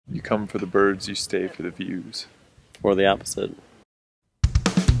You come for the birds, you stay for the views. Or the opposite.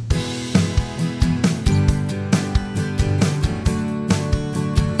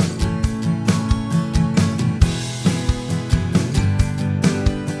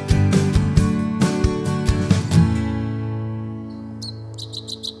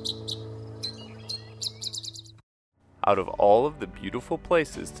 Out of all of the beautiful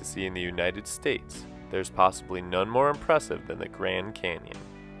places to see in the United States, there's possibly none more impressive than the Grand Canyon.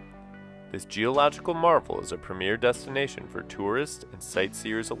 This geological marvel is a premier destination for tourists and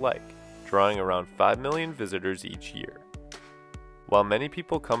sightseers alike, drawing around 5 million visitors each year. While many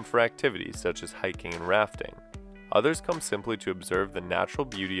people come for activities such as hiking and rafting, others come simply to observe the natural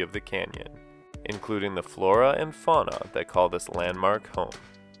beauty of the canyon, including the flora and fauna that call this landmark home.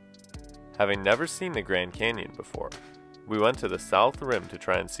 Having never seen the Grand Canyon before, we went to the south rim to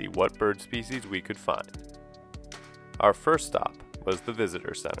try and see what bird species we could find. Our first stop was the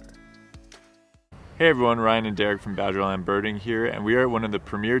visitor center. Hey everyone, Ryan and Derek from Badgerland Birding here, and we are at one of the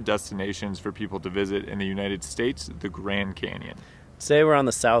premier destinations for people to visit in the United States, the Grand Canyon. Today we're on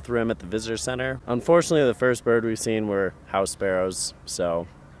the south rim at the visitor center. Unfortunately, the first bird we've seen were house sparrows, so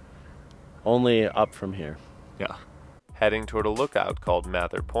only up from here. Yeah. Heading toward a lookout called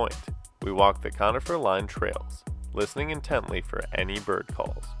Mather Point, we walked the conifer-lined trails, listening intently for any bird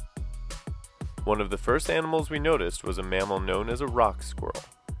calls. One of the first animals we noticed was a mammal known as a rock squirrel.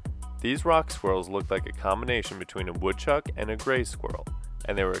 These rock squirrels looked like a combination between a woodchuck and a gray squirrel,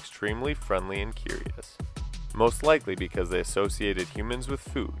 and they were extremely friendly and curious. Most likely because they associated humans with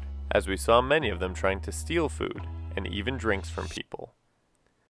food, as we saw many of them trying to steal food and even drinks from people.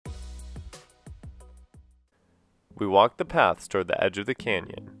 We walked the paths toward the edge of the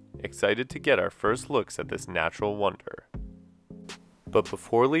canyon, excited to get our first looks at this natural wonder. But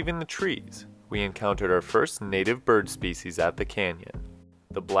before leaving the trees, we encountered our first native bird species at the canyon,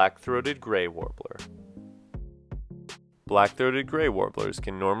 the Black-throated Gray Warbler. Black-throated Gray Warblers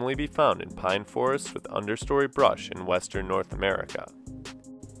can normally be found in pine forests with understory brush in western North America.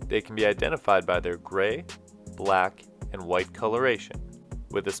 They can be identified by their gray, black, and white coloration,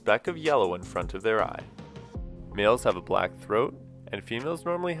 with a speck of yellow in front of their eye. Males have a black throat, and females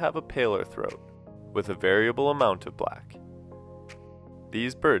normally have a paler throat, with a variable amount of black.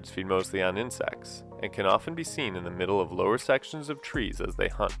 These birds feed mostly on insects, and can often be seen in the middle of lower sections of trees as they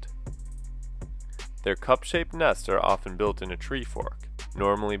hunt. Their cup-shaped nests are often built in a tree fork,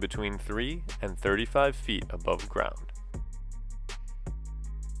 normally between 3 and 35 feet above ground.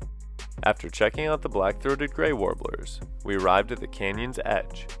 After checking out the black-throated gray warblers, we arrived at the canyon's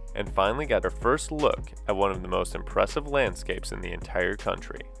edge, and finally got our first look at one of the most impressive landscapes in the entire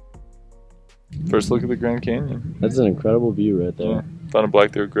country. First look at the Grand Canyon. That's an incredible view right there. Yeah. Found a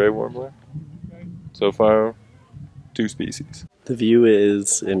Black-throated Gray Warbler. So far, 2 species. The view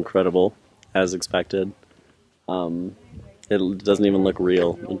is incredible, as expected. It doesn't even look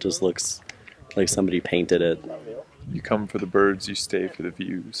real. It just looks like somebody painted it. You come for the birds, you stay for the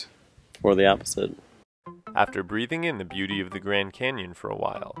views. Or the opposite. After breathing in the beauty of the Grand Canyon for a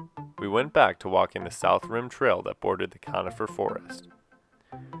while, we went back to walking the South Rim Trail that bordered the conifer forest.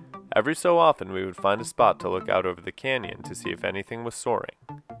 Every so often we would find a spot to look out over the canyon to see if anything was soaring.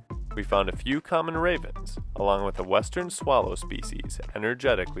 We found a few common ravens, along with a western swallow species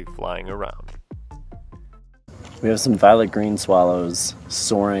energetically flying around. We have some violet-green swallows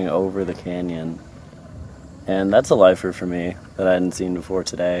soaring over the canyon. And that's a lifer for me that I hadn't seen before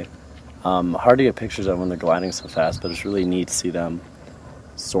today. Hard to get pictures of when they're gliding so fast, but it's really neat to see them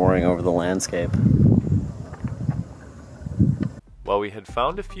soaring over the landscape. While we had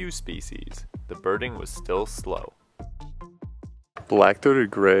found a few species, the birding was still slow. Black-throated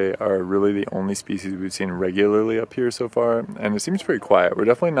gray are really the only species we've seen regularly up here so far, and it seems pretty quiet. We're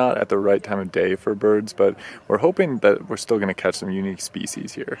definitely not at the right time of day for birds, but we're hoping that we're still going to catch some unique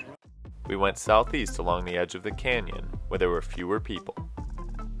species here. We went southeast along the edge of the canyon, where there were fewer people.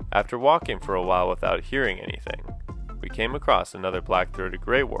 After walking for a while without hearing anything, we came across another black-throated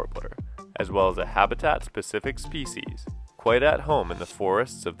gray warbler, as well as a habitat-specific species, quite at home in the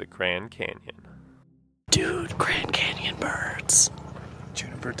forests of the Grand Canyon. Dude, Grand Canyon birds.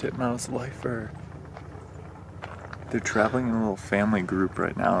 Juniper Titmouse lifer. They're traveling in a little family group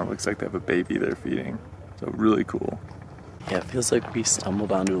right now. It looks like they have a baby they're feeding. So really cool. Yeah, it feels like we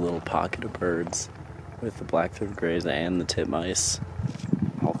stumbled onto a little pocket of birds with the black-throated grays and the titmice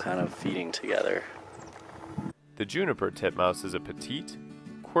all kind of feeding together. The Juniper Titmouse is a petite,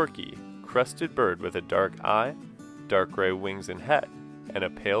 quirky, crested bird with a dark eye, dark gray wings and head, and a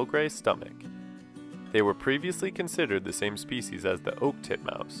pale gray stomach. They were previously considered the same species as the oak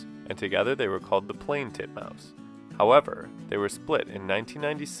titmouse, and together they were called the plain titmouse. However, they were split in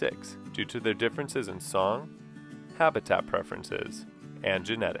 1996 due to their differences in song, habitat preferences, and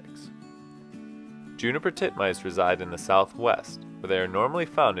genetics. Juniper titmice reside in the southwest, where they are normally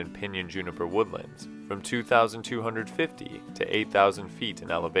found in pinyon juniper woodlands from 2,250 to 8,000 feet in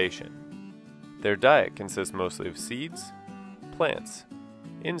elevation. Their diet consists mostly of seeds, plants,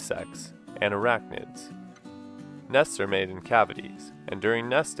 insects, and arachnids. Nests are made in cavities, and during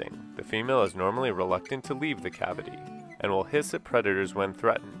nesting, the female is normally reluctant to leave the cavity and will hiss at predators when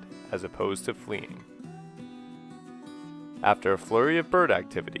threatened, as opposed to fleeing. After a flurry of bird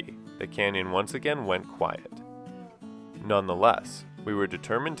activity, the canyon once again went quiet. Nonetheless, we were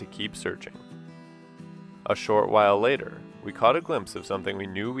determined to keep searching. A short while later, we caught a glimpse of something we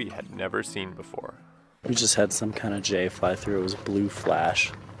knew we had never seen before. We just had some kind of jay fly through. It was a blue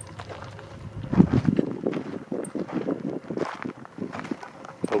flash.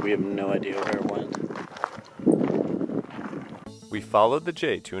 But we have no idea where it went. We followed the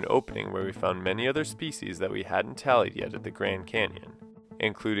jay to an opening where we found many other species that we hadn't tallied yet at the Grand Canyon,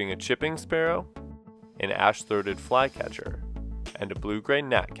 including a chipping sparrow, an ash-throated flycatcher, and a blue-gray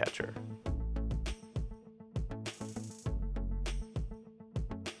gnatcatcher.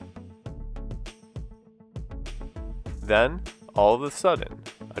 Then, all of a sudden,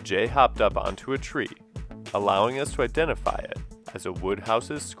 a jay hopped up onto a tree, allowing us to identify it as a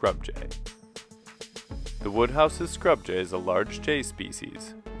Woodhouse's scrub jay. The Woodhouse's scrub jay is a large jay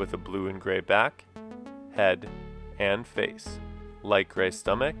species with a blue and gray back, head, and face, light gray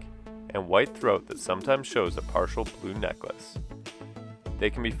stomach, and white throat that sometimes shows a partial blue necklace. They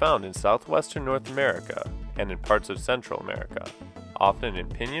can be found in southwestern North America and in parts of Central America, often in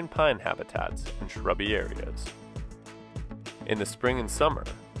pinyon pine habitats and shrubby areas. In the spring and summer,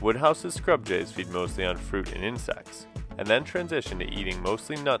 Woodhouse's scrub jays feed mostly on fruit and insects, and then transition to eating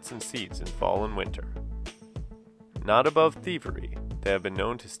mostly nuts and seeds in fall and winter. Not above thievery, they have been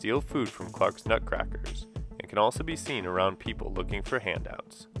known to steal food from Clark's nutcrackers, and can also be seen around people looking for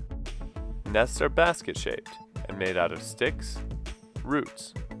handouts. Nests are basket-shaped and made out of sticks,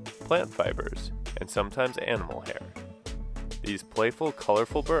 roots, plant fibers, and sometimes animal hair. These playful,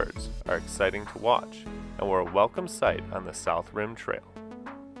 colorful birds are exciting to watch and were a welcome sight on the South Rim Trail.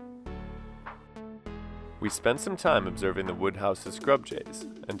 We spent some time observing the Woodhouse's scrub jays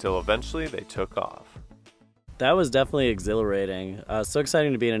until eventually they took off. That was definitely exhilarating. So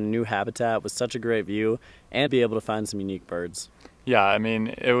exciting to be in a new habitat with such a great view and be able to find some unique birds. Yeah, I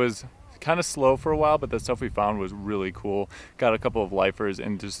mean, it was kind of slow for a while, but the stuff we found was really cool. Got a couple of lifers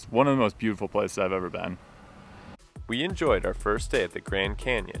and just one of the most beautiful places I've ever been. We enjoyed our first day at the Grand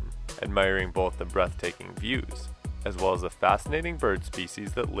Canyon, admiring both the breathtaking views as well as the fascinating bird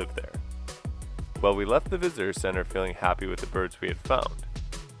species that live there. While we left the visitor center feeling happy with the birds we had found,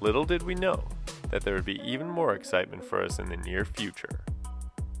 little did we know that there would be even more excitement for us in the near future.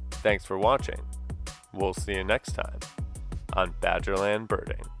 Thanks for watching. We'll see you next time on Badgerland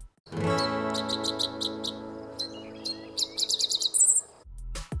Birding.